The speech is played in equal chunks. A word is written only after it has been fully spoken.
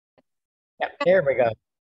There we go.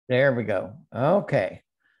 There we go. Okay.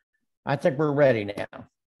 I think we're ready now.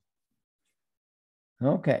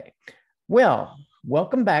 Okay. Well,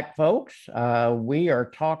 welcome back, folks. We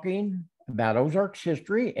are talking about Ozarks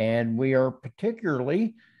history, and we are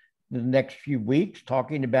particularly the next few weeks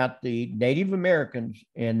talking about the Native Americans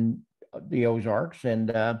in the Ozarks.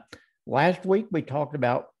 And last week we talked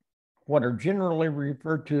about what are generally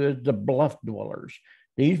referred to as the bluff dwellers.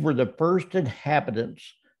 These were the first inhabitants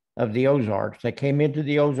of the Ozarks. They came into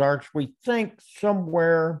the Ozarks, we think,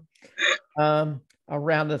 somewhere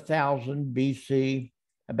around 1000 BC,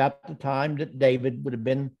 about the time that David would have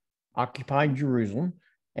been occupying Jerusalem,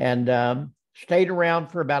 and stayed around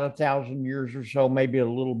for about 1000 years or so, maybe a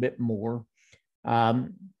little bit more.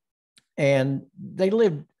 Um, and they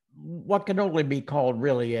lived what can only be called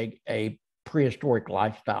really a prehistoric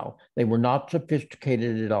lifestyle. They were not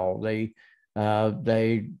sophisticated at all. They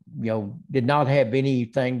did not have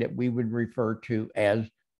anything that we would refer to as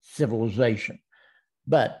civilization.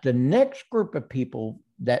 But the next group of people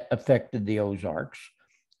that affected the Ozarks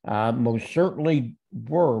most certainly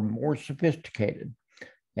were more sophisticated.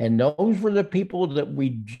 And those were the people that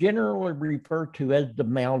we generally refer to as the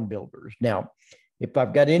mound builders. Now, if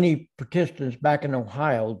I've got any participants back in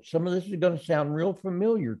Ohio, some of this is going to sound real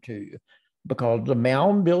familiar to you because the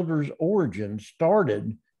mound builders' origin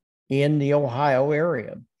started in the Ohio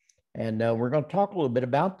area. And we're going to talk a little bit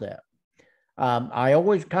about that. I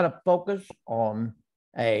always kind of focus on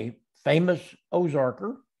a famous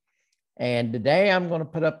Ozarker. And today I'm going to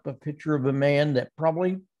put up a picture of a man that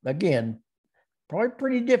probably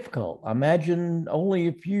pretty difficult. I imagine only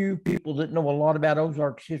a few people that know a lot about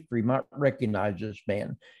Ozarks history might recognize this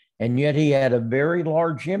man. And yet he had a very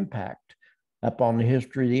large impact upon the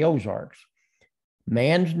history of the Ozarks.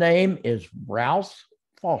 Man's name is Ralph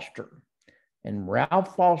Foster. And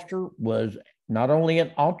Ralph Foster was not only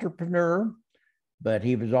an entrepreneur, but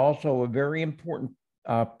he was also a very important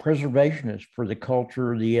preservationist for the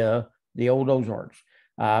culture of the old Ozarks.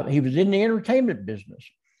 He was in the entertainment business.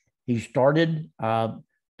 He started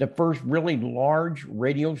the first really large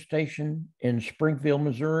radio station in Springfield,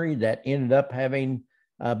 Missouri, that ended up having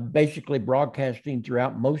basically broadcasting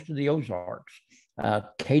throughout most of the Ozarks.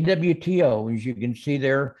 KWTO, as you can see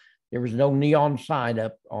there was no neon sign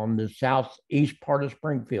up on the southeast part of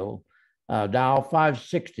Springfield. Dial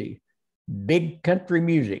 560, big country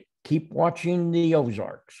music. Keep watching the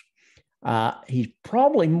Ozarks. He's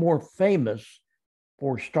probably more famous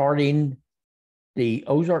for starting the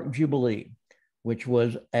Ozark Jubilee, which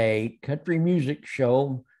was a country music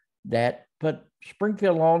show that put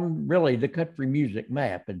Springfield on really the country music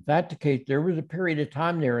map. In fact, there was a period of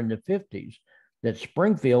time there in the 50s that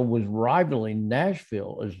Springfield was rivaling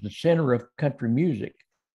Nashville as the center of country music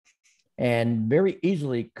and very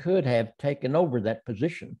easily could have taken over that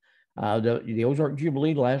position. The Ozark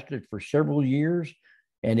Jubilee lasted for several years,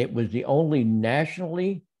 and it was the only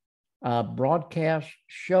nationally broadcast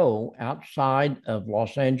show outside of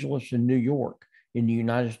Los Angeles and New York in the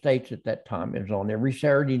United States at that time. It was on every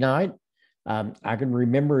Saturday night. I can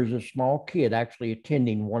remember as a small kid actually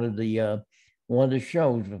attending one of the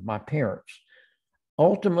shows with my parents.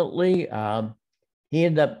 Ultimately, he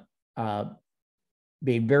ended up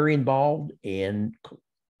being very involved in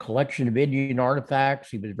collection of Indian artifacts.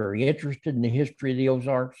 He was very interested in the history of the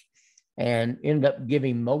Ozarks and ended up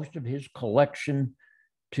giving most of his collection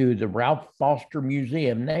to the Ralph Foster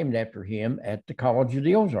Museum, named after him, at the College of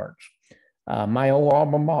the Ozarks, my old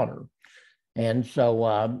alma mater. And so,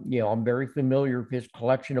 I'm very familiar with his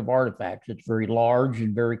collection of artifacts. It's very large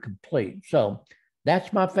and very complete. So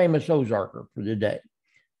that's my famous Ozarker for the day.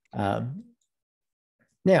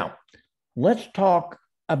 Now, let's talk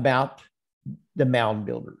about the mound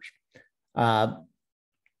builders.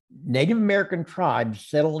 Native American tribes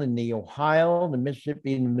settled in the Ohio, the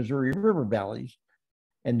Mississippi, and the Missouri River valleys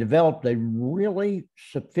and developed a really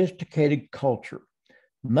sophisticated culture,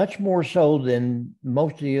 much more so than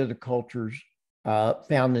most of the other cultures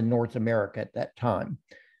found in North America at that time.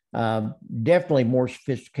 Definitely more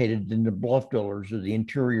sophisticated than the bluff dwellers of the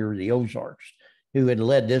interior of the Ozarks, who had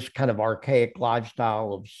led this kind of archaic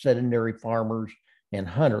lifestyle of sedentary farmers and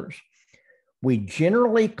hunters. We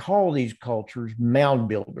generally call these cultures mound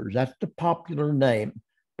builders. That's the popular name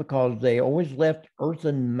because they always left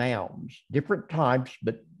earthen mounds, different types,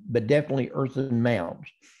 but definitely earthen mounds.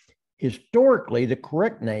 Historically, the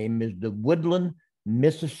correct name is the woodland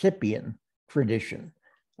Mississippian tradition,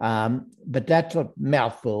 but that's a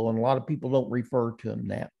mouthful, and a lot of people don't refer to them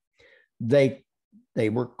that. They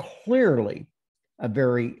were clearly a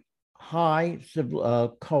very high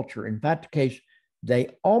civil culture. In fact, the case, they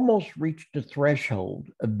almost reached the threshold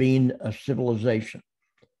of being a civilization.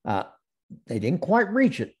 They didn't quite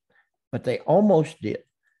reach it, but they almost did.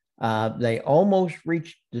 They almost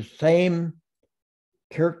reached the same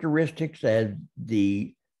characteristics as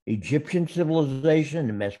the Egyptian civilization,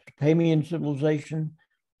 the Mesopotamian civilization,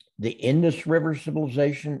 the Indus River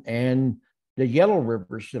civilization, and the Yellow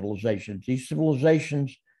River civilizations, these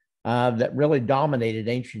civilizations that really dominated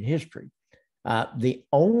ancient history. The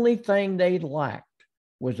only thing they lacked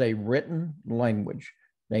was a written language.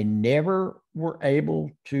 They never were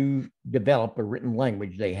able to develop a written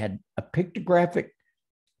language. They had a pictographic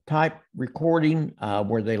type recording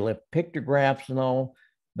where they left pictographs and all,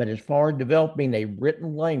 but as far as developing a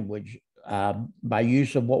written language by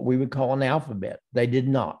use of what we would call an alphabet, they did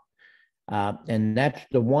not. And that's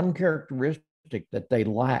the one characteristic that they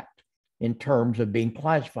lacked in terms of being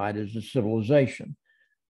classified as a civilization.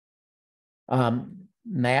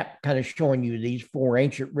 Map kind of showing you these four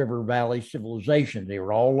ancient river valley civilizations. They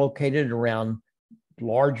were all located around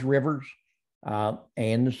large rivers,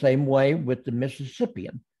 and the same way with the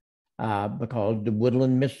Mississippian, because the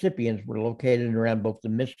woodland Mississippians were located around both the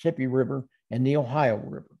Mississippi River and the Ohio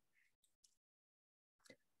River.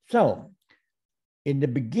 So in the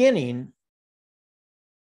beginning,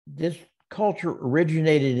 this culture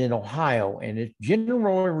originated in Ohio, and it's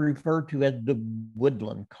generally referred to as the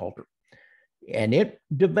woodland culture. And it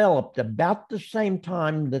developed about the same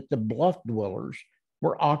time that the bluff dwellers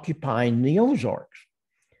were occupying the Ozarks.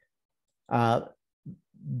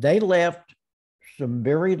 They left some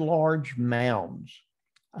very large mounds.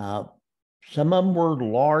 Some of them were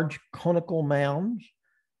large conical mounds.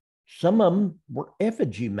 Some of them were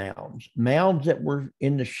effigy mounds, mounds that were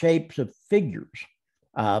in the shapes of figures.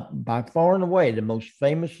 By far and away, the most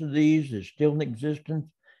famous of these is still in existence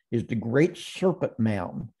is the Great Serpent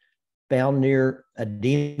Mound, found near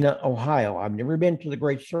Adena, Ohio. I've never been to the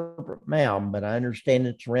Great Serpent Mound, but I understand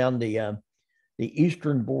it's around the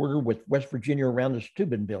eastern border with West Virginia, around the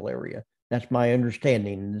Steubenville area. That's my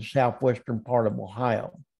understanding, in the southwestern part of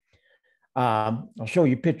Ohio. I'll show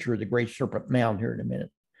you a picture of the Great Serpent Mound here in a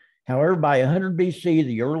minute. However, by 100 BC,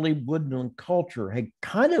 the early woodland culture had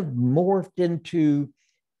kind of morphed into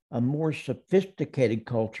a more sophisticated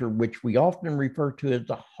culture, which we often refer to as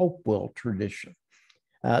the Hopewell tradition.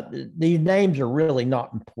 These names are really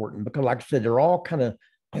not important because, like I said, they're all kind of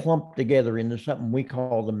clumped together into something we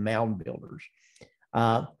call the mound builders.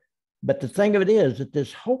 But the thing of it is that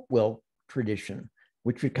this Hopewell tradition,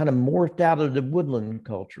 which was kind of morphed out of the woodland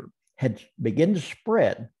culture, had begun to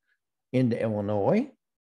spread into Illinois,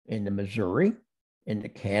 into Missouri, into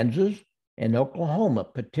Kansas, and Oklahoma,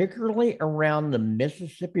 particularly around the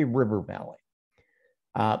Mississippi River Valley.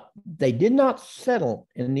 They did not settle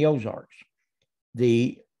in the Ozarks.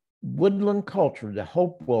 The woodland culture, the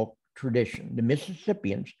Hopewell tradition, the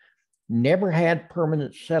Mississippians never had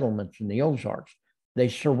permanent settlements in the Ozarks. They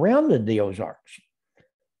surrounded the Ozarks.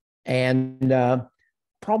 And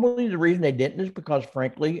probably the reason they didn't is because,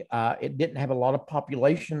 frankly, it didn't have a lot of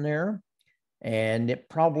population there. And it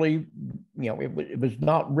probably, it was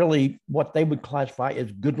not really what they would classify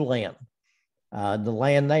as good land. The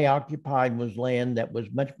land they occupied was land that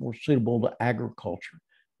was much more suitable to agriculture,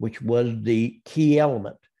 which was the key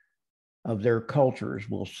element of their culture, as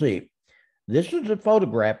we'll see. This is a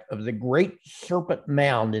photograph of the Great Serpent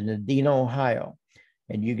Mound in Adena, Ohio.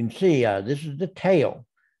 And you can see this is the tail,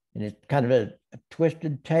 and it's kind of a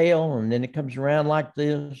twisted tail, and then it comes around like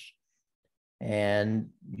this. And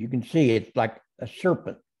you can see it's like a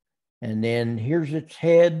serpent. And then here's its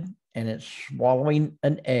head, and it's swallowing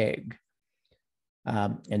an egg.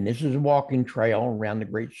 And this is a walking trail around the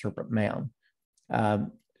Great Serpent Mound.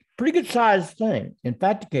 Pretty good sized thing. In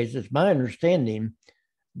fact, the case, it's my understanding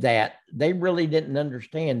that they really didn't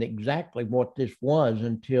understand exactly what this was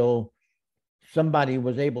until somebody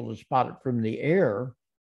was able to spot it from the air,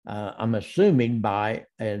 I'm assuming by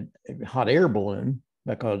a hot air balloon,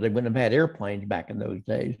 because they wouldn't have had airplanes back in those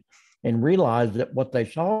days, and realized that what they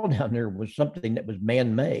saw down there was something that was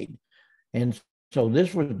man-made. And so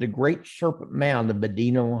this was the Great Serpent Mound of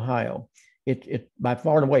Adena, Ohio. It's by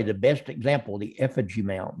far and away the best example of the effigy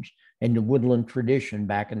mounds and the woodland tradition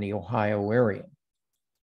back in the Ohio area.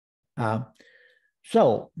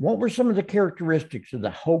 So what were some of the characteristics of the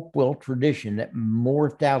Hopewell tradition that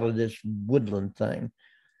morphed out of this woodland thing?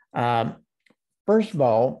 First of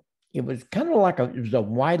all, it was kind of like it was a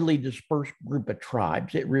widely dispersed group of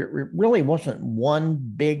tribes. It really wasn't one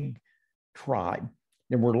big tribe.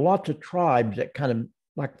 There were lots of tribes that kind of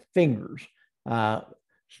like fingers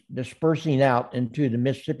dispersing out into the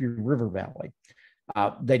Mississippi River Valley.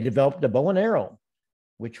 They developed the bow and arrow,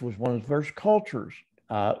 which was one of the first cultures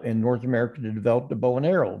in North America to develop the bow and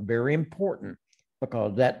arrow. Very important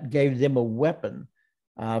because that gave them a weapon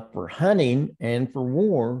for hunting and for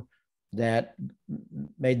war that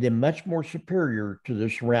made them much more superior to the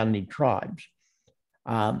surrounding tribes.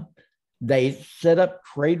 Um, they set up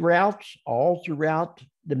trade routes all throughout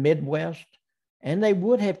the Midwest, and they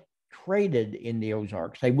would have traded in the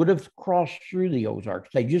Ozarks. They would have crossed through the Ozarks.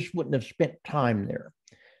 They just wouldn't have spent time there.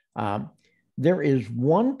 Um, there is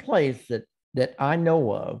one place that I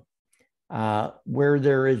know of where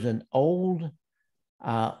there is an old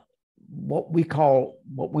uh, what we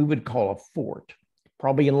would call a fort,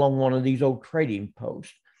 probably along one of these old trading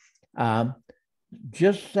posts, um,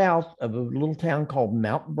 just south of a little town called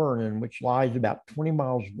Mount Vernon, which lies about 20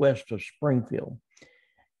 miles west of Springfield.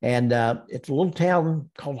 And it's a little town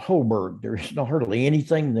called Hoburg. There's not hardly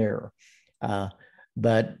anything there. Uh,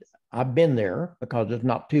 but I've been there because it's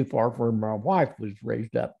not too far from where my wife was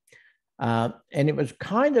raised up. And it was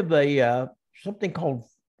kind of a something called,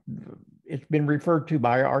 it's been referred to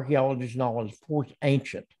by archaeologists and all as Fort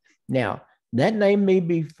Ancient. Now, that name may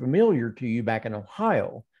be familiar to you back in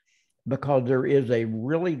Ohio because there is a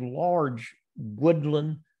really large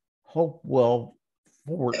woodland Hopewell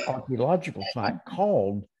Fort archaeological site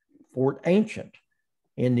called Fort Ancient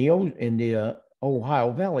in the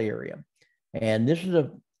Ohio Valley area. And this is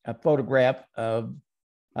a photograph of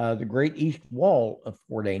the Great East Wall of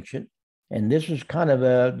Fort Ancient. And this is kind of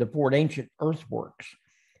the Fort Ancient earthworks.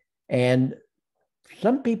 And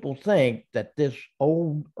some people think that this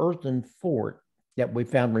old earthen fort that we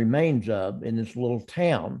found remains of in this little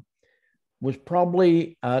town was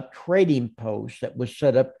probably a trading post that was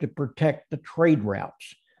set up to protect the trade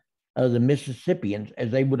routes of the Mississippians as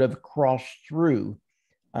they would have crossed through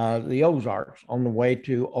the Ozarks on the way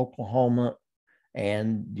to Oklahoma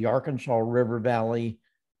and the Arkansas River Valley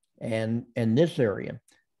and this area.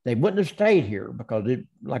 They wouldn't have stayed here because it,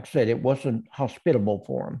 like I said, it wasn't hospitable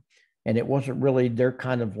for them and it wasn't really their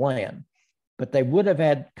kind of land, but they would have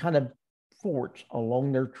had kind of forts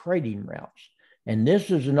along their trading routes. And this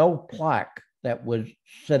is an old plaque that was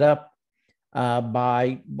set up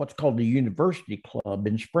by what's called the University Club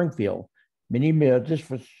in Springfield. This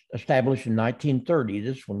was established in 1930,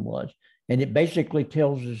 this one was. And it basically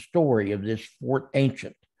tells the story of this Fort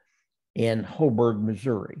Ancient in Hoburg,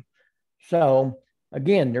 Missouri. So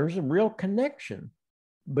again, there's a real connection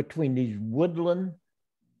between these woodland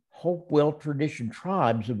Hopewell tradition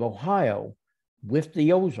tribes of Ohio with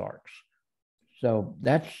the Ozarks. So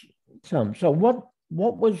that's some. So what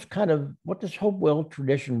was kind of what this Hopewell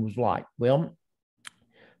tradition was like? Well,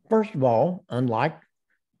 first of all, unlike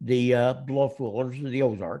the Bluff Whalers of the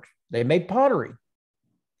Ozarks, they made pottery.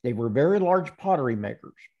 They were very large pottery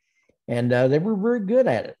makers, and they were very good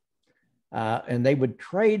at it. And they would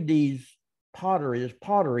trade this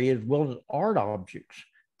pottery as well as art objects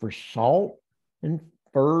for salt and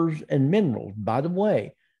furs and minerals. By the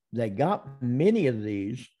way, they got many of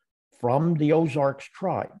these from the Ozarks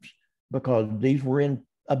tribes because these were in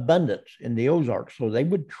abundance in the Ozarks. So they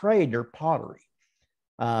would trade their pottery.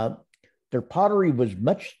 Their pottery was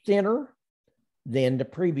much thinner than the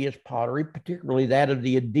previous pottery, particularly that of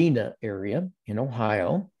the Adena area in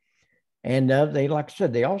Ohio. And they, like I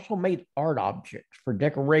said, they also made art objects for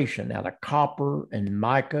decoration out of copper and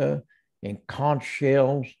mica and conch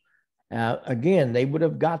shells. Again, they would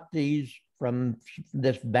have got these from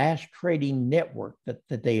this vast trading network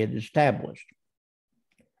that they had established.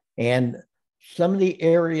 And some of the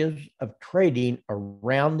areas of trading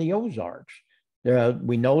around the Ozarks,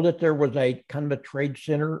 we know that there was a kind of a trade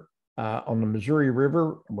center on the Missouri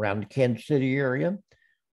River around the Kansas City area.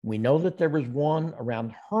 We know that there was one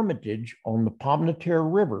around Hermitage on the Pominatera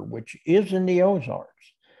River, which is in the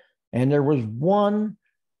Ozarks. And there was one,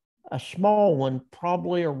 a small one,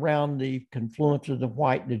 probably around the confluence of the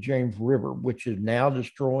White and the James River, which is now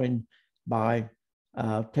destroyed by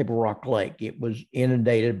Table Rock Lake. It was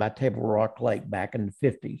inundated by Table Rock Lake back in the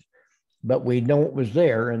 50s. But we know it was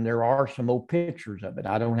there, and there are some old pictures of it.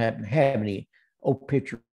 I don't happen to have any old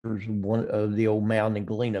pictures of one of the old mound in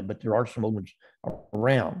Galena, but there are some old ones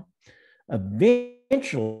around.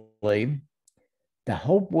 Eventually, the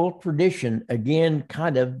Hopewell tradition again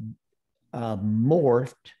kind of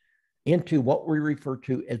morphed into what we refer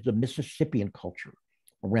to as the Mississippian culture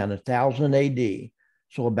around 1000 AD.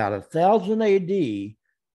 So about 1000 AD,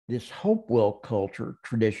 this Hopewell culture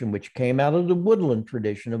tradition, which came out of the woodland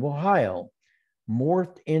tradition of Ohio,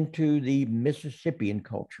 morphed into the Mississippian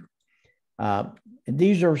culture. And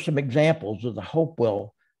these are some examples of the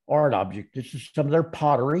Hopewell art object. This is some of their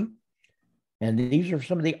pottery, and these are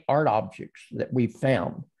some of the art objects that we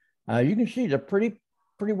found. You can see they're pretty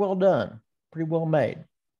well done, pretty well made.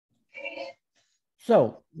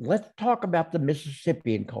 So let's talk about the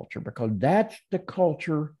Mississippian culture, because that's the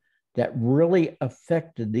culture that really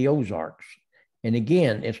affected the Ozarks. And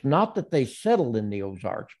again, it's not that they settled in the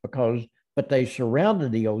Ozarks but they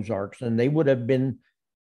surrounded the Ozarks, and they would have been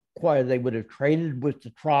they would have traded with the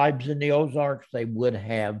tribes in the Ozarks. They would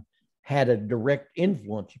have had a direct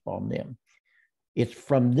influence upon them. It's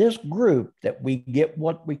from this group that we get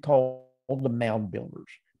what we call the mound builders,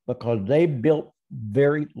 because they built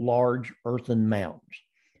very large earthen mounds.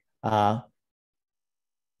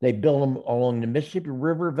 They built them along the Mississippi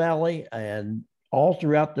River Valley and all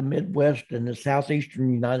throughout the Midwest and the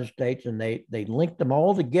southeastern United States, and they linked them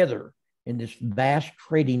all together in this vast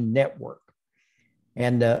trading network.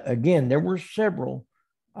 And again, there were several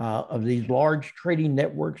of these large trading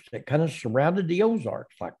networks that kind of surrounded the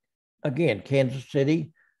Ozarks, like, again, Kansas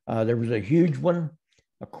City. There was a huge one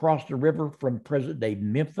across the river from present-day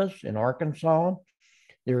Memphis in Arkansas.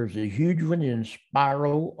 There's a huge one in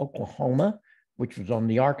Spiro, Oklahoma, which was on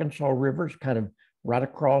the Arkansas River. It's kind of right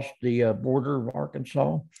across the border of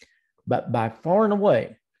Arkansas. But by far and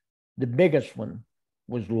away, the biggest one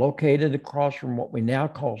was located across from what we now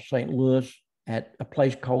call St. Louis at a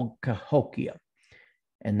place called Cahokia.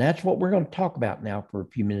 And that's what we're going to talk about now for a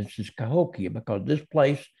few minutes, is Cahokia, because this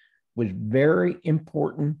place was very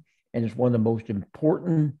important, and it's one of the most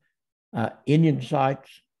important Indian sites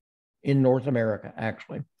in North America,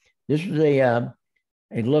 actually. This is a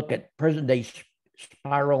look at present-day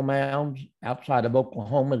spiral mounds outside of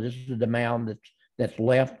Oklahoma. This is the mound that's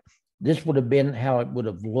left. This would have been how it would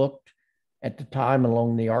have looked at the time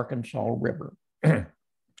along the Arkansas River.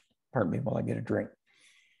 Pardon me while I get a drink.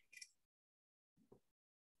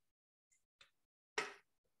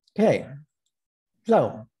 Okay,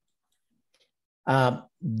 so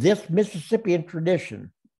this Mississippian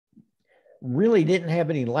tradition really didn't have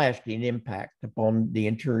any lasting impact upon the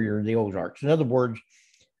interior of the Ozarks. In other words,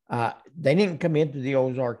 they didn't come into the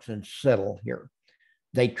Ozarks and settle here.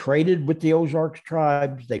 They traded with the Ozarks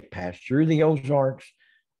tribes. They passed through the Ozarks,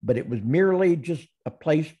 but it was merely just a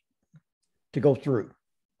place to go through.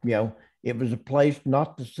 You know, it was a place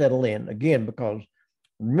not to settle in, again, because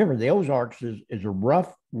remember, the Ozarks is a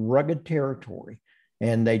rough, rugged territory,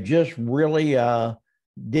 and they just really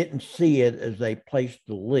didn't see it as a place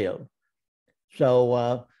to live.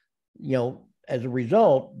 So, you know, as a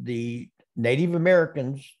result, the Native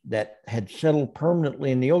Americans that had settled permanently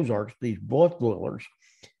in the Ozarks, these bluff dwellers,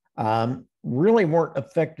 really weren't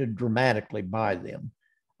affected dramatically by them.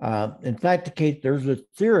 In fact, there's a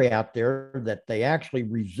theory out there that they actually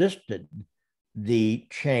resisted the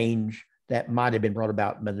change that might have been brought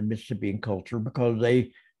about by the Mississippian culture, because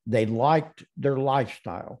they liked their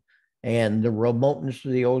lifestyle, and the remoteness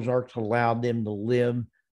of the Ozarks allowed them to live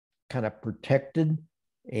kind of protected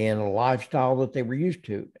in a lifestyle that they were used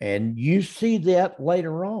to. And you see that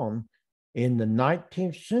later on in the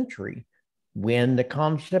 19th century when the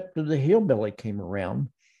concept of the hillbilly came around.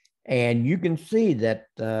 And you can see that,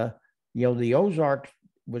 you know, the Ozarks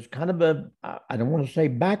was kind of I don't want to say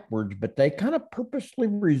backwards, but they kind of purposely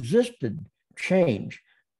resisted change.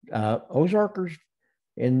 Ozarkers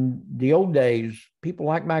in the old days, people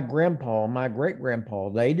like my grandpa, my great grandpa,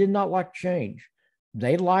 they did not like change.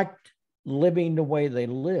 They liked living the way they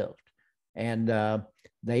lived. And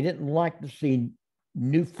they didn't like to see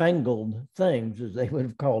newfangled things, as they would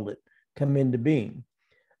have called it, come into being.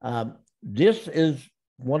 This is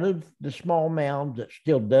one of the small mounds that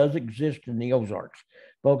still does exist in the Ozarks.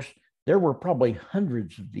 Folks, there were probably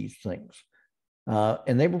hundreds of these things,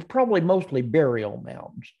 and they were probably mostly burial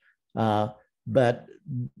mounds, but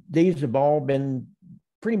these have all been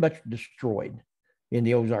pretty much destroyed in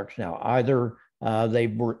the Ozarks now. Either they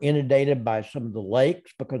were inundated by some of the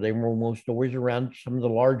lakes because they were almost always around some of the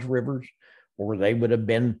large rivers, or they would have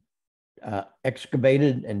been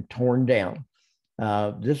excavated and torn down.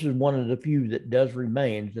 This is one of the few that does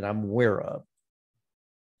remain that I'm aware of.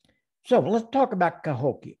 So let's talk about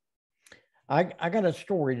Cahokia. I got a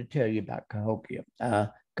story to tell you about Cahokia.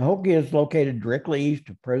 Cahokia is located directly east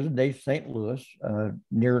of present-day St. Louis,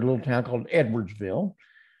 near a little town called Edwardsville.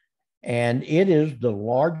 And it is the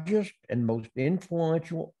largest and most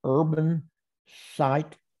influential urban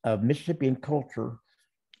site of Mississippian culture.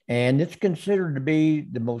 And it's considered to be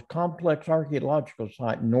the most complex archaeological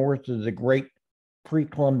site north of the great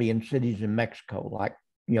pre-Columbian cities in Mexico, like,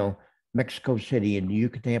 you know, Mexico City and the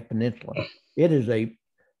Yucatan Peninsula. It is a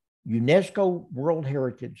UNESCO World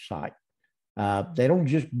Heritage Site. They don't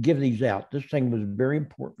just give these out. This thing was very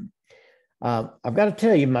important. I've got to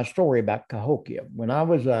tell you my story about Cahokia. When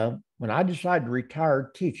I decided to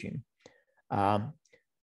retire teaching,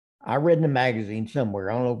 I read in a magazine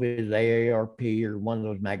somewhere, I don't know if it was AARP or one of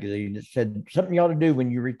those magazines, that said something you ought to do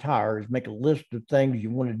when you retire is make a list of things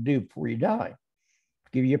you want to do before you die.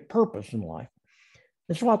 give you a purpose in life.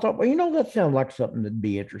 And so I thought, well, that sounds like something that'd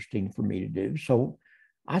be interesting for me to do. So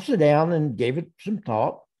I sat down and gave it some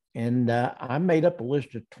thought, and I made up a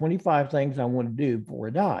list of 25 things I wanted to do before I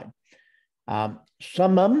died.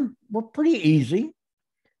 Some of them were pretty easy.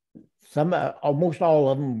 Some, almost all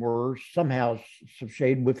of them were somehow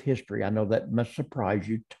associated with history. I know that must surprise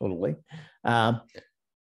you totally.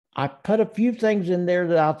 I put a few things in there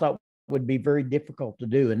that I thought would be very difficult to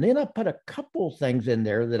do. And then I put a couple of things in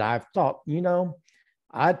there that I thought,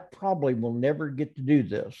 I probably will never get to do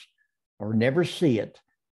this or never see it.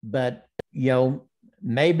 But,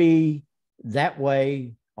 maybe that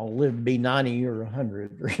way I'll live to be 90 or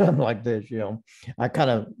 100 or something like this. I kind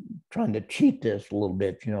of trying to cheat this a little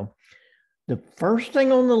bit. The first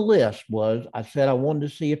thing on the list was I said I wanted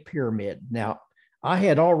to see a pyramid. Now, I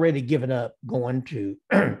had already given up going to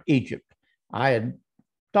Egypt. I had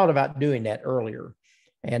thought about doing that earlier,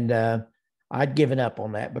 and I'd given up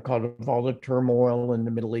on that because of all the turmoil in the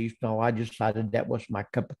Middle East. No, I decided that wasn't my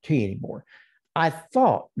cup of tea anymore. I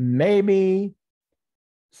thought maybe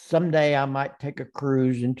someday I might take a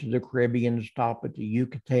cruise into the Caribbean, stop at the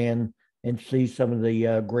Yucatan, and see some of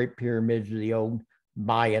the Great Pyramids of the old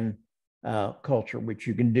Mayan culture, which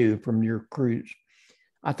you can do from your cruise.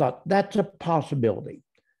 I thought that's a possibility.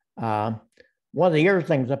 One of the other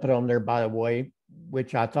things I put on there, by the way,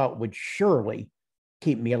 which I thought would surely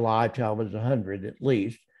keep me alive till I was 100 at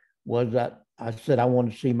least, was that I said I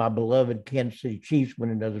want to see my beloved Kansas City Chiefs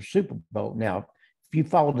win another Super Bowl. Now, if you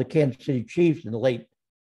followed the Kansas City Chiefs in the late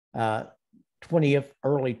 20th,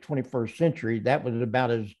 early 21st century, that was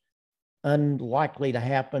about as unlikely to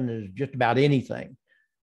happen as just about anything.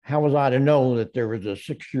 How was I to know that there was a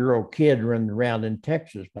 6-year-old kid running around in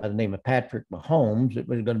Texas by the name of Patrick Mahomes that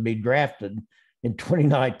was going to be drafted in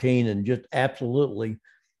 2019 and just absolutely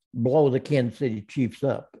blow the Kansas City Chiefs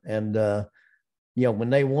up? And, when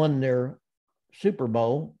they won their Super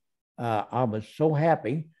Bowl, I was so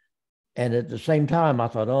happy. And at the same time, I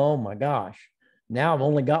thought, oh my gosh, now I've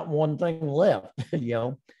only got one thing left.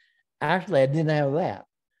 Actually, I didn't have that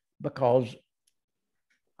because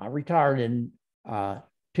I retired in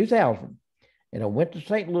 2000, and I went to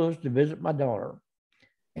St. Louis to visit my daughter.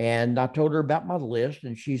 And I told her about my list,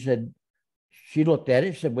 and she looked at it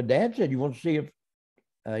and said, well, Dad said, you want to see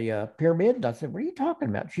a pyramid? And I said, what are you talking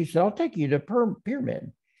about? She said, I'll take you to a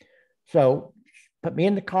pyramid. So put me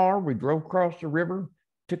in the car. We drove across the river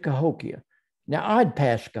to Cahokia. Now, I'd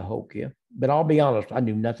passed Cahokia, but I'll be honest, I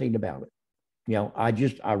knew nothing about it.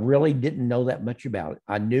 I really didn't know that much about it.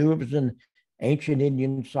 I knew it was an ancient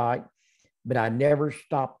Indian site, but I never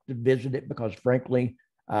stopped to visit it because, frankly,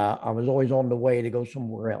 I was always on the way to go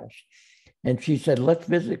somewhere else. And she said, let's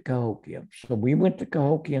visit Cahokia. So we went to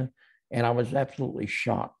Cahokia, and I was absolutely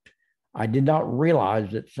shocked. I did not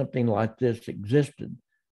realize that something like this existed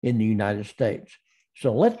in the United States.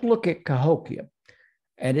 So let's look at Cahokia.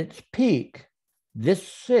 At its peak, this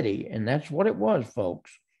city, and that's what it was,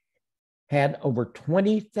 folks, had over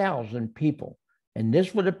 20,000 people. And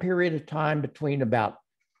this was a period of time between about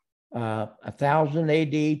 1000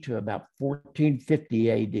 AD to about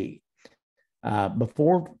 1450 AD,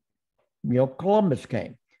 before Columbus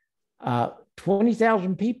came.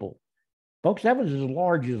 20,000 people. Folks, that was as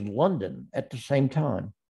large as London at the same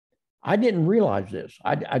time. I didn't realize this.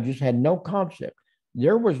 I just had no concept.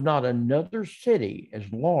 There was not another city as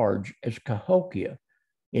large as Cahokia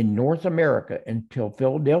in North America until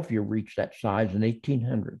Philadelphia reached that size in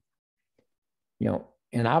 1800.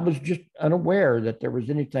 And I was just unaware that there was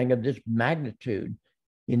anything of this magnitude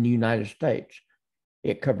in the United States.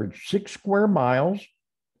 It covered 6 square miles.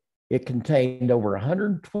 It contained over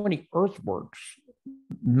 120 earthworks,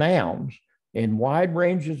 mounds, in wide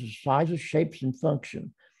ranges of sizes, shapes, and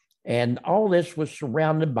function. And all this was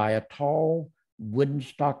surrounded by a tall wooden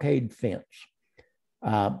stockade fence.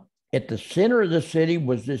 At the center of the city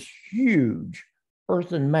was this huge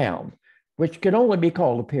earthen mound, which could only be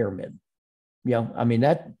called a pyramid.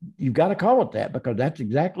 That you've got to call it that because that's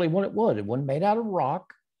exactly what it was. It wasn't made out of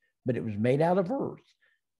rock, but it was made out of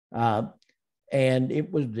earth. And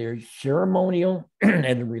it was the ceremonial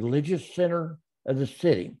and the religious center of the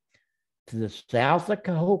city. To the south of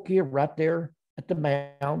Cahokia, right there at the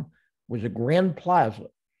mound, was a grand plaza.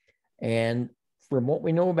 And from what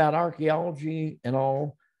we know about archaeology and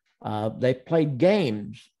all, they played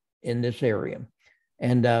games in this area.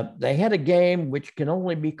 And they had a game which can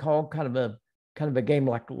only be called kind of a game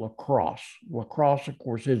like lacrosse. Lacrosse, of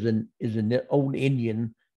course, is an old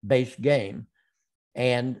Indian-based game.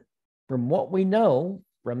 And from what we know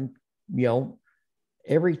from,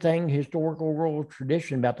 everything historical oral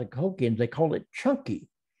tradition about the Cahokians, they called it chunky.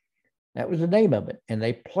 That was the name of it. And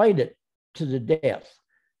they played it to the death.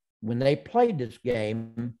 when they played this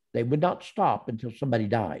game, they would not stop until somebody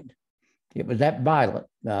died. It was that violent.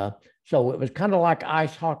 So it was kind of like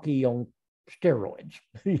ice hockey on steroids.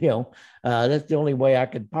 That's the only way I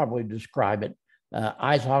could probably describe it.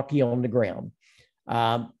 Ice hockey on the ground.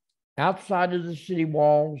 Outside of the city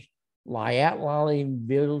walls lie outlying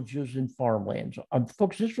villages and farmlands.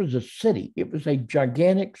 Folks, this was a city. It was a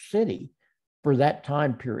gigantic city for that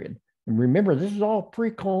time period. And remember, this is all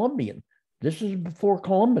pre-Columbian. This is before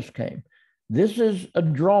Columbus came. This is a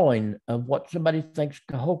drawing of what somebody thinks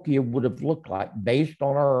Cahokia would have looked like based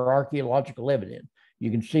on our archaeological evidence. You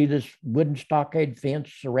can see this wooden stockade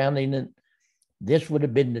fence surrounding it. This would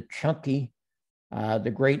have been the Chunky,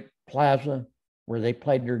 the great plaza where they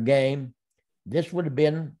played their game. This would have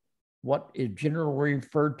been what is generally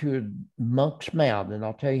referred to as Monk's Mound, and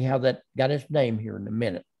I'll tell you how that got its name here in a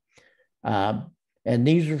minute. And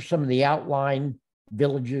these are some of the outlying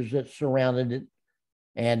villages that surrounded it.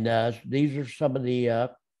 And these are some of the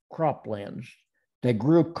croplands. They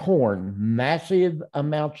grew corn, massive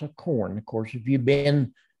amounts of corn. Of course, if you've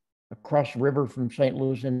been across the river from St.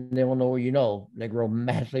 Louis and Illinois, you know they grow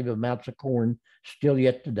massive amounts of corn still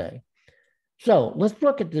yet today. So let's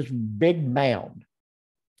look at this big mound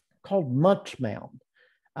called Monk's Mound.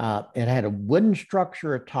 It had a wooden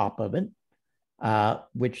structure atop of it,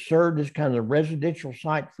 which served as kind of a residential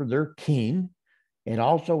site for their king. It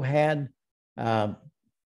also had a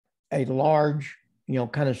large,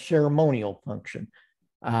 kind of ceremonial function.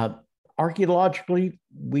 Archaeologically,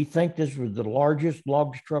 we think this was the largest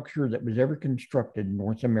log structure that was ever constructed in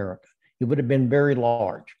North America. It would have been very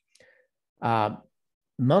large.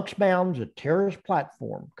 Monk's Mound is a terraced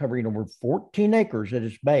platform covering over 14 acres at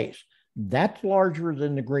its base. That's larger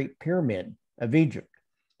than the Great Pyramid of Egypt.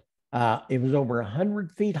 It was over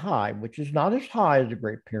 100 feet high, which is not as high as the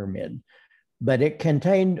Great Pyramid, but it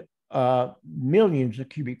contained millions of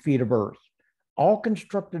cubic feet of earth, all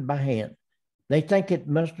constructed by hand. They think it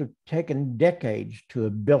must have taken decades to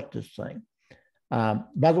have built this thing.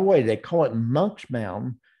 By the way, they call it Monk's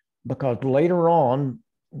Mound because later on,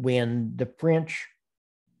 when the French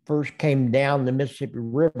first came down the Mississippi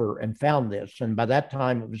River and found this, and by that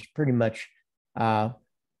time it was pretty much,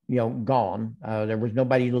 gone. There was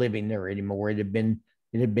nobody living there anymore. It had been,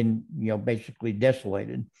 basically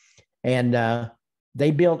desolated, and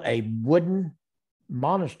they built a wooden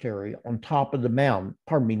monastery on top of the mound.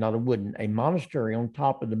 Pardon me, not a wooden, a monastery on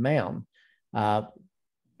top of the mound,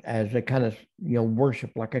 as a kind of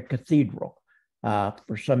worship, like a cathedral,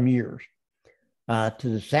 for some years. To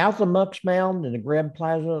the south of Monk's Mound in the Grand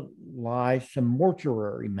Plaza lie some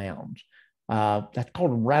mortuary mounds. That's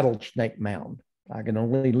called Rattlesnake Mound. I can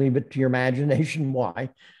only leave it to your imagination why.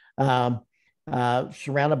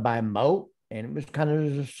 Surrounded by a moat, and it was kind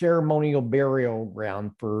of a ceremonial burial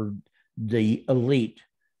ground for the elite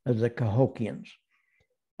of the Cahokians.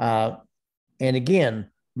 And again,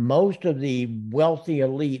 most of the wealthy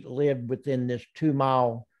elite lived within this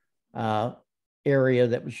 2-mile area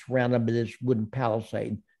that was surrounded by this wooden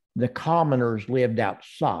palisade. The commoners lived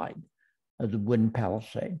outside of the wooden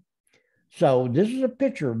palisade. So this is a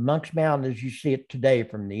picture of Monk's Mound as you see it today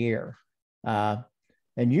from the air. And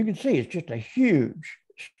you can see it's just a huge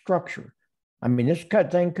structure. I mean, this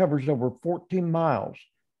thing covers over 14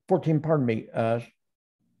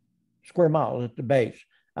 square miles at the base.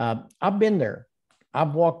 I've been there.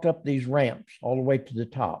 I've walked up these ramps all the way to the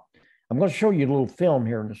top. I'm going to show you a little film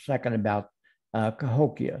here in a second about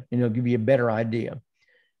Cahokia, and it'll give you a better idea.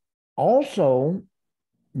 Also,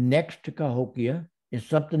 next to Cahokia is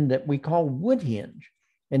something that we call Woodhenge.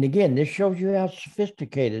 And again, this shows you how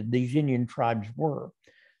sophisticated these Indian tribes were.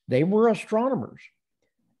 They were astronomers.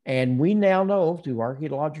 And we now know through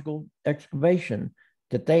archaeological excavation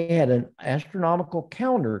that they had an astronomical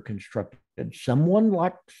calendar constructed, someone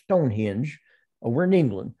like Stonehenge over in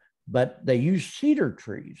England, but they used cedar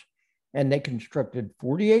trees. And they constructed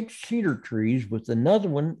 48 cedar trees with another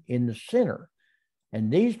one in the center.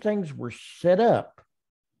 And these things were set up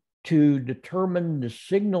to determine the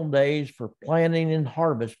signal days for planting and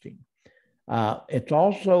harvesting. It's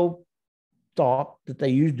also thought that they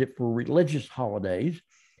used it for religious holidays.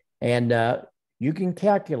 And you can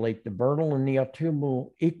calculate the vernal and the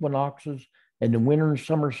autumnal equinoxes and the winter and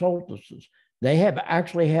summer solstices. They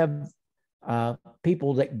actually have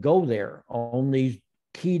people that go there on these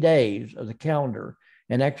key days of the calendar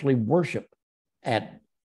and actually worship at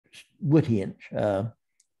Woodhenge,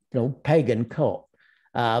 pagan cult.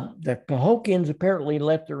 The Cahokians apparently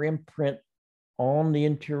left their imprint on the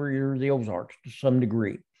interior of the Ozarks to some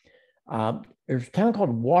degree. There's a town called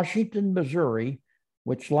Washington, Missouri,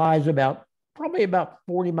 which lies probably about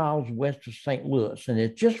 40 miles west of St. Louis. And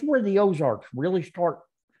it's just where the Ozarks really start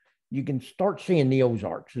you can start seeing the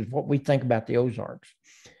Ozarks, is what we think about the Ozarks.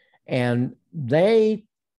 And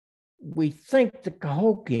we think the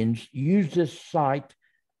Cahokians used this site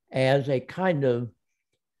as a kind of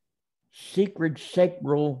sacred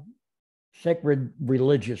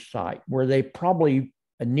religious site where they probably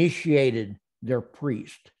initiated their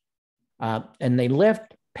priest. And they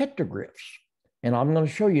left petroglyphs. And I'm going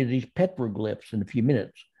to show you these petroglyphs in a few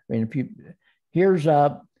minutes. I mean, here's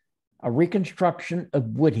a reconstruction of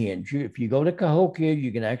Woodhenge. If you go to Cahokia,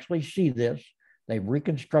 you can actually see this. They've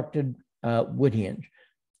reconstructed Woodhenge.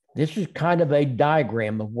 This is kind of a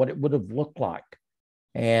diagram of what it would have looked like.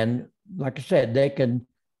 And like I said, they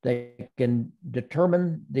can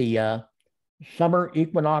determine the summer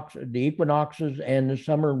equinoxes and the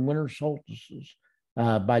summer and winter solstices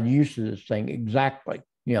by the use of this thing exactly.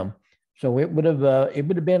 So it would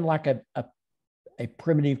have been like a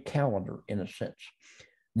primitive calendar in a sense.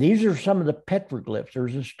 These are some of the petroglyphs.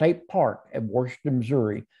 There's a state park at Washington,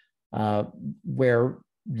 Missouri, where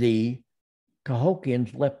the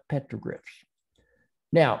Cahokians left petroglyphs.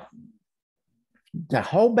 Now, the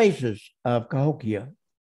whole basis of Cahokia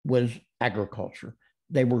was agriculture.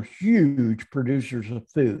 They were huge producers of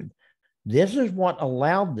food. This is what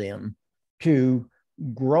allowed them to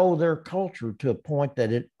grow their culture to a point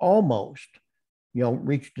that it almost,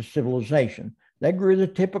 reached a civilization. They grew the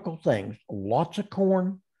typical things: lots of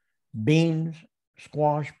corn, beans,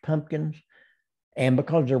 squash, pumpkins. And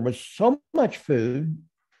because there was so much food,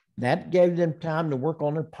 that gave them time to work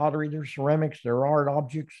on their pottery, their ceramics, their art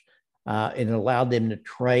objects. It allowed them to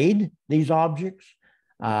trade these objects.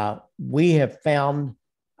 We have found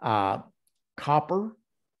copper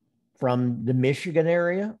from the Michigan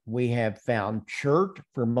area. We have found chert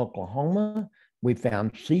from Oklahoma. We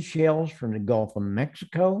found seashells from the Gulf of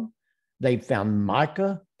Mexico. They found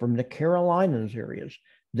mica from the Carolinas areas.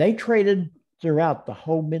 They traded throughout the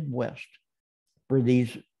whole Midwest for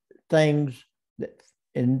these things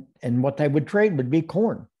and what they would trade would be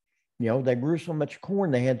corn. They grew so much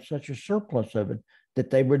corn, they had such a surplus of it that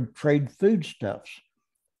they would trade foodstuffs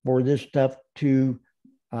for this stuff to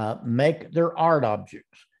make their art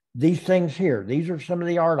objects. These things here, these are some of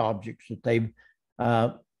the art objects that they've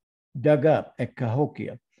dug up at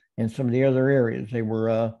Cahokia and some of the other areas. They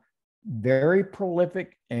were very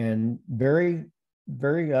prolific and very,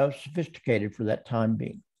 very sophisticated for that time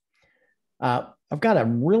being. I've got a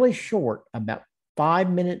really short, about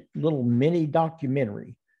 5-minute little mini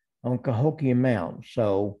documentary on Cahokia Mound.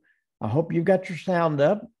 So I hope you've got your sound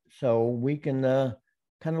up so we can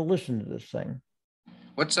kind of listen to this thing.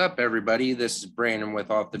 What's up, everybody? This is Brandon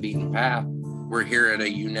with Off the Beaten Path. We're here at a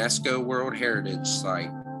UNESCO World Heritage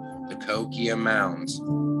Site, the Cahokia Mounds,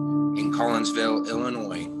 in Collinsville,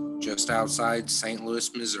 Illinois, just outside St.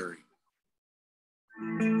 Louis, Missouri.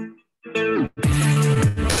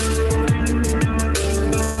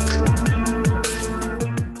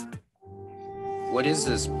 What is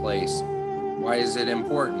this place? Why is it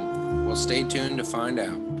important? Well, stay tuned to find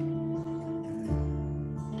out.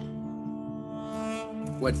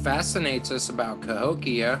 What fascinates us about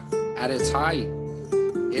Cahokia, at its height,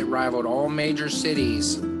 it rivaled all major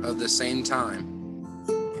cities of the same time.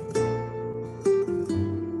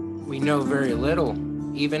 We know very little.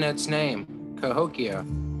 Even its name, Cahokia,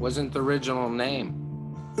 wasn't the original name.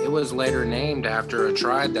 It was later named after a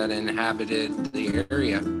tribe that inhabited the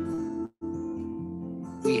area.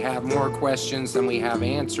 We have more questions than we have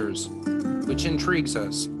answers, which intrigues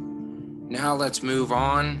us. Now let's move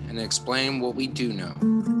on and explain what we do know.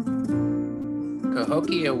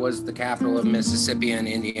 Cahokia was the capital of Mississippian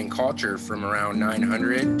Indian culture from around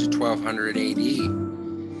 900 to 1200 AD.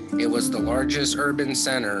 It was the largest urban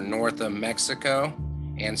center north of Mexico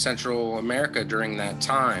and Central America during that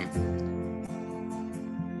time.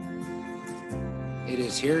 It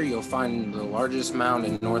is here you'll find the largest mound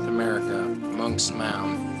in North America, Monk's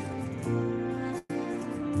Mound.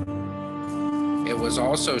 It was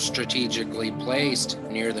also strategically placed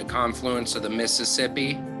near the confluence of the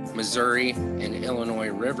Mississippi, Missouri, and Illinois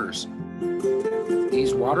rivers.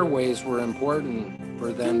 These waterways were important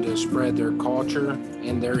for them to spread their culture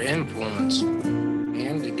and their influence,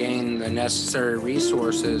 and to gain the necessary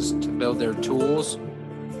resources to build their tools,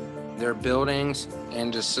 their buildings,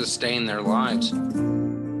 and to sustain their lives.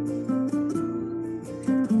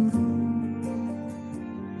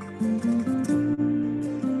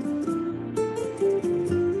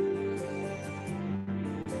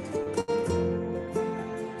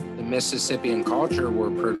 Mississippian culture were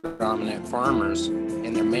predominant farmers,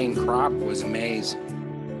 and their main crop was maize.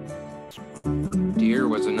 Deer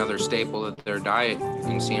was another staple of their diet. You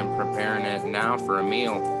can see them preparing it now for a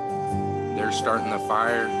meal. They're starting the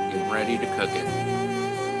fire, getting ready to cook it.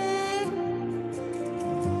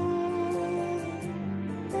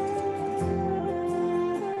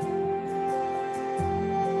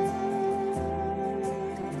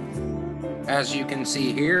 As you can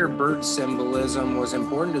see here, bird symbolism was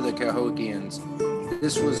important to the Cahokians.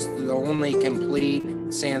 This was the only complete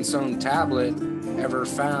sandstone tablet ever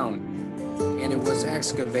found, and it was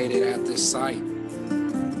excavated at this site.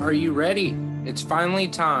 Are you ready? It's finally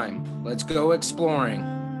time. Let's go exploring.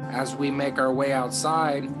 As we make our way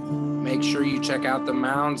outside, make sure you check out the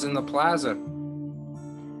mounds in the plaza.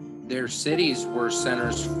 Their cities were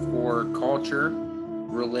centers for culture,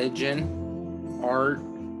 religion, art,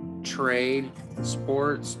 trade,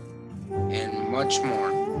 sports, and much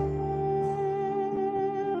more.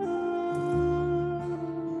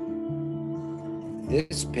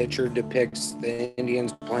 This picture depicts the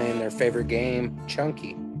Indians playing their favorite game,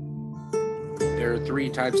 Chunky. There are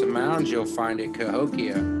 3 types of mounds you'll find at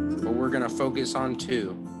Cahokia, but we're going to focus on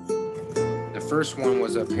 2. The first one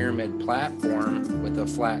was a pyramid platform with a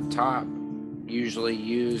flat top, usually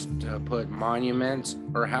used to put monuments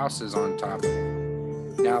or houses on top.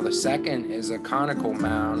 Now the second is a conical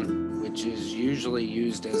mound, which is usually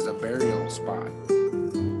used as a burial spot.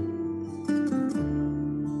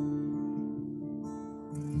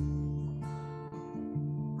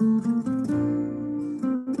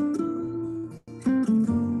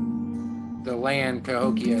 The land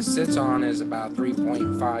Cahokia sits on is about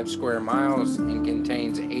 3.5 square miles and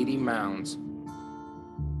contains 80 mounds.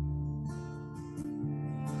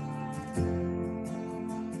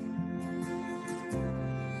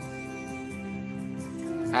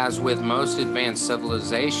 As with most advanced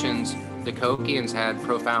civilizations, the Cahokians had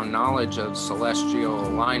profound knowledge of celestial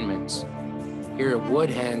alignments. Here at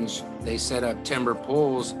Woodhenge, they set up timber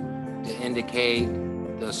poles to indicate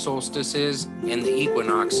the solstices and the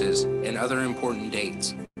equinoxes and other important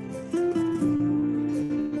dates.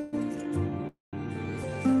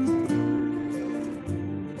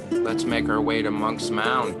 Let's make our way to Monk's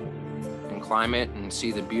Mound and climb it and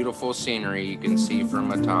see the beautiful scenery you can see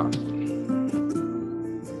from atop.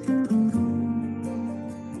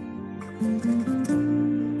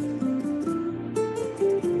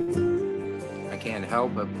 I can't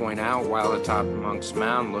help but point out while atop Monk's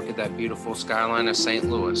Mound, look at that beautiful skyline of St.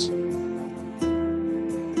 Louis.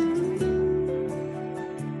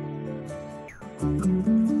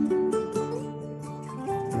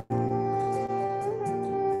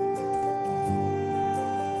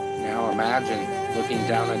 Now imagine looking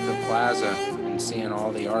down at the plaza and seeing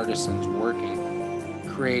all the artisans working,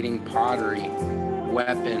 creating pottery,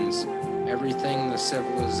 weapons, everything the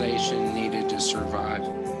civilization needed to survive.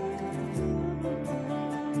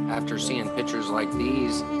 After seeing pictures like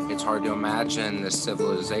these, it's hard to imagine this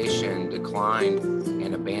civilization declined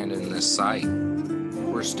and abandoned this site.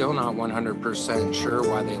 We're still not 100% sure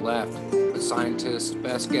why they left, but scientists'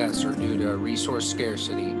 best guess are due to resource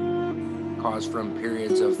scarcity caused from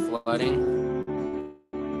periods of flooding,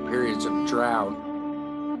 periods of drought,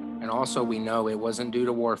 and also we know it wasn't due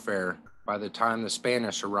to warfare. By the time the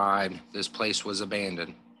Spanish arrived, this place was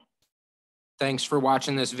abandoned. Thanks for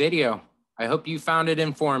watching this video. I hope you found it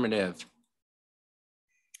informative.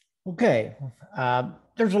 Okay,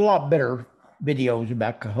 there's a lot better videos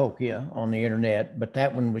about Cahokia on the internet, but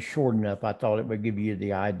that one was short enough. I thought it would give you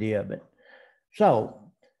the idea of it. So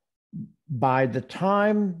by the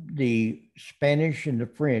time the Spanish and the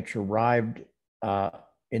French arrived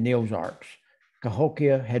in the Ozarks,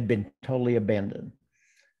 Cahokia had been totally abandoned.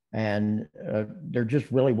 And there just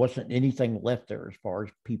really wasn't anything left there as far as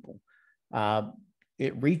people.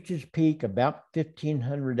 It reached its peak about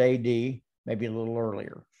 1500 AD, maybe a little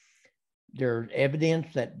earlier. There's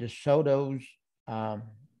evidence that De Soto's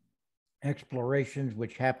explorations,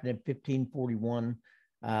 which happened in 1541,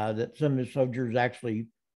 that some of the soldiers actually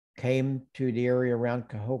came to the area around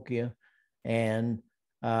Cahokia, and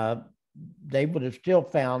they would have still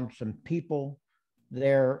found some people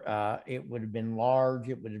there. It would have been large,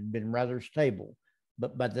 it would have been rather stable.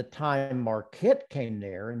 But by the time Marquette came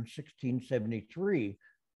there in 1673,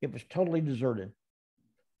 it was totally deserted.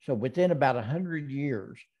 So within about 100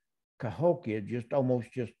 years, Cahokia almost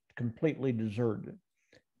completely deserted.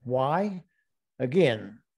 Why?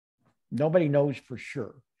 Again, nobody knows for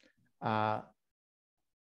sure.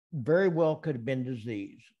 Very well could have been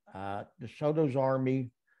disease. De Soto's army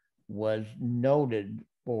was noted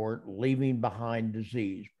for leaving behind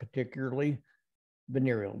disease, particularly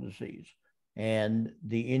venereal disease. And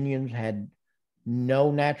the Indians had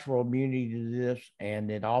no natural immunity to this,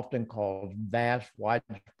 and it often caused vast,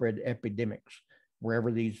 widespread epidemics.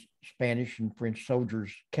 Wherever these Spanish and French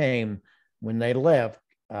soldiers came, when they left,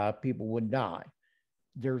 people would die.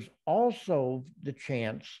 There's also the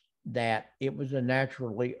chance that it was a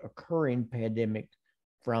naturally occurring pandemic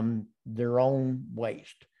from their own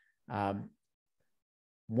waste.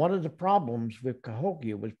 one of the problems with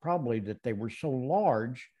Cahokia was probably that they were so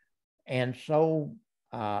large and so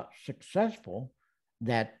successful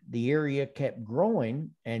that the area kept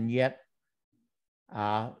growing, and yet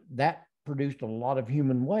that produced a lot of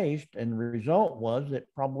human waste, and the result was it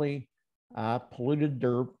probably polluted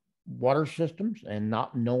their water systems, and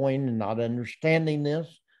not knowing and not understanding this,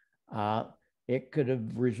 it could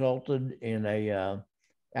have resulted in a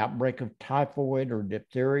outbreak of typhoid or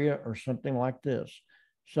diphtheria or something like this.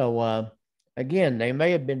 So again, they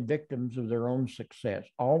may have been victims of their own success.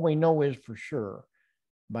 All we know is for sure,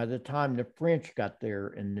 by the time the French got there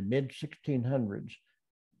in the mid 1600s,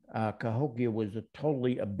 Cahokia was a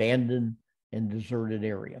totally abandoned and deserted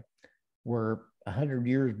area, where 100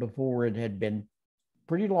 years before it had been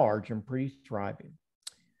pretty large and pretty thriving.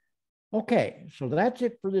 Okay, so that's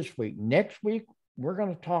it for this week. Next week, we're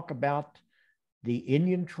going to talk about the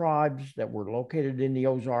Indian tribes that were located in the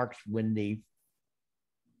Ozarks when the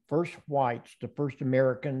first whites, the first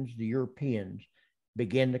Americans, the Europeans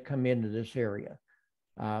began to come into this area.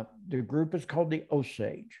 The group is called the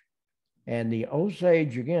Osage. And the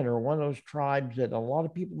Osage, again, are one of those tribes that a lot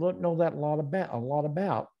of people don't know that a lot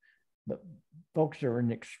about. But folks, they're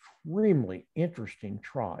an extremely interesting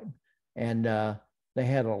tribe. And they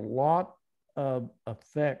had a lot of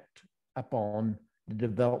effect upon the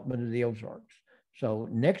development of the Ozarks. So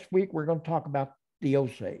next week, we're going to talk about the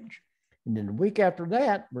Osage. And then the week after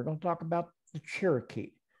that, we're going to talk about the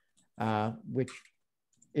Cherokee, which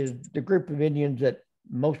is the group of Indians that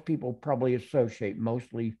most people probably associate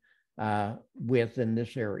mostly with in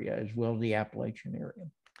this area, as well as the Appalachian area.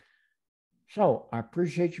 So I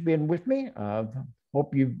appreciate you being with me.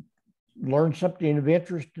 Hope you've learned something of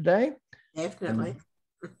interest today. Definitely.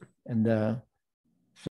 And